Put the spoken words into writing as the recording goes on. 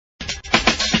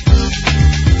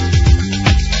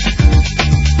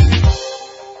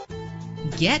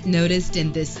Get noticed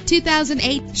in this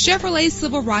 2008 Chevrolet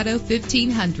Silverado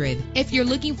 1500. If you're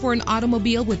looking for an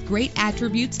automobile with great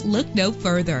attributes, look no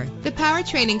further. The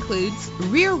powertrain includes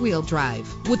rear-wheel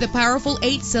drive with a powerful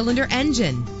 8-cylinder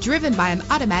engine driven by an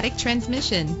automatic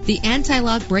transmission. The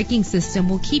anti-lock braking system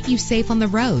will keep you safe on the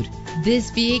road.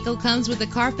 This vehicle comes with a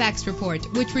Carfax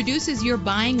report, which reduces your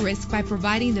buying risk by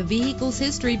providing the vehicle's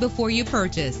history before you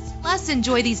purchase. Plus,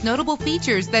 enjoy these notable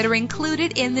features that are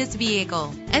included in this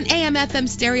vehicle: an AM/FM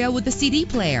stereo with a CD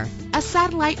player, a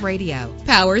satellite radio,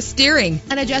 power steering,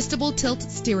 an adjustable tilt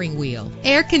steering wheel,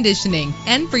 air conditioning,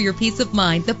 and for your peace of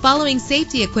mind, the following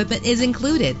safety equipment is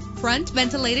included: front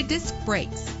ventilated disc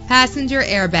brakes, passenger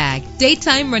airbag,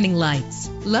 daytime running lights,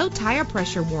 low tire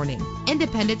pressure warning,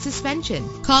 independent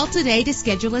suspension. Call today to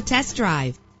schedule a test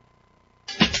drive.